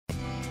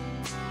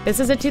This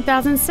is a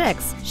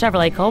 2006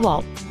 Chevrolet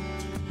Cobalt.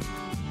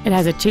 It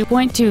has a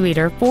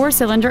 2.2-liter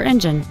four-cylinder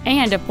engine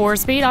and a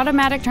 4-speed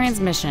automatic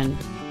transmission.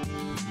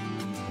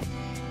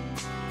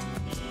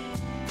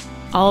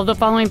 All of the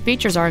following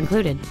features are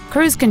included: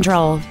 cruise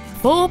control,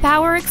 full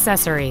power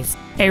accessories,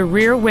 a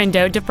rear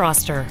window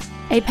defroster,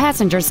 a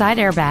passenger side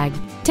airbag,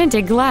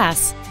 tinted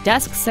glass,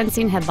 dusk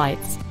sensing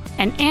headlights,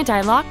 an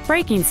anti-lock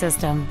braking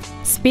system,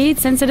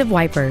 speed-sensitive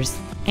wipers,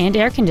 and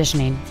air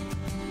conditioning.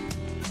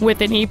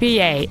 With an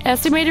EPA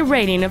estimated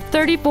rating of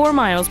 34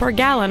 miles per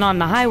gallon on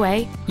the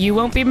highway, you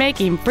won't be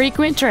making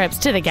frequent trips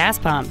to the gas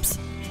pumps.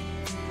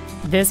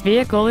 This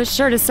vehicle is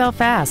sure to sell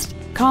fast.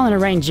 Call and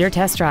arrange your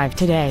test drive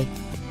today.